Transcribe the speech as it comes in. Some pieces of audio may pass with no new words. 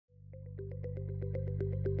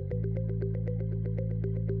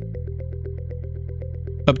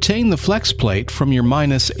Obtain the FlexPlate from your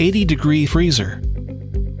 -80-degree freezer.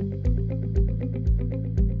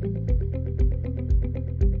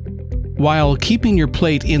 While keeping your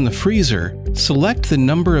plate in the freezer, select the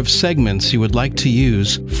number of segments you would like to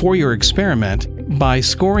use for your experiment by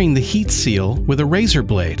scoring the heat seal with a razor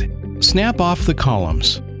blade. Snap off the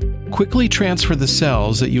columns. Quickly transfer the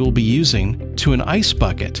cells that you will be using to an ice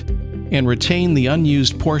bucket and retain the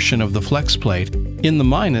unused portion of the FlexPlate in the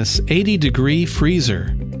 -80-degree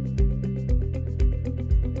freezer.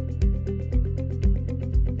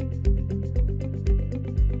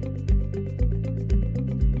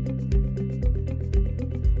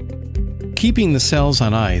 Keeping the cells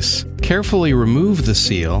on ice, carefully remove the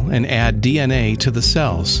seal and add DNA to the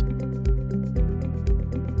cells.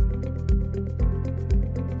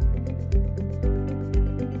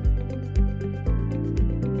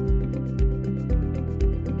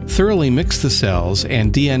 Thoroughly mix the cells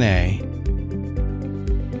and DNA,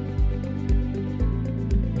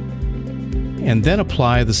 and then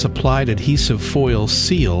apply the supplied adhesive foil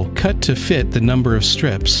seal cut to fit the number of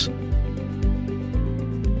strips.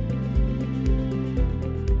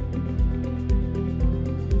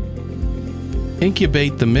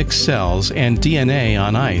 Incubate the mixed cells and DNA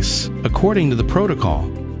on ice according to the protocol.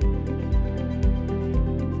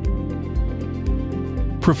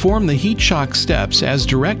 Perform the heat shock steps as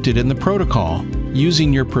directed in the protocol,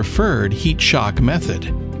 using your preferred heat shock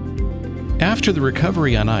method. After the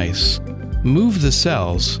recovery on ice, move the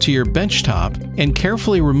cells to your benchtop and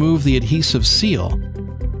carefully remove the adhesive seal.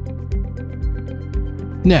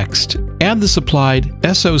 Next, add the supplied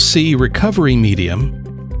SOC recovery medium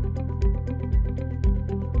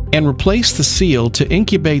and replace the seal to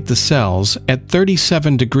incubate the cells at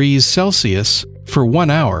 37 degrees Celsius for 1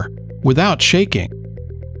 hour without shaking.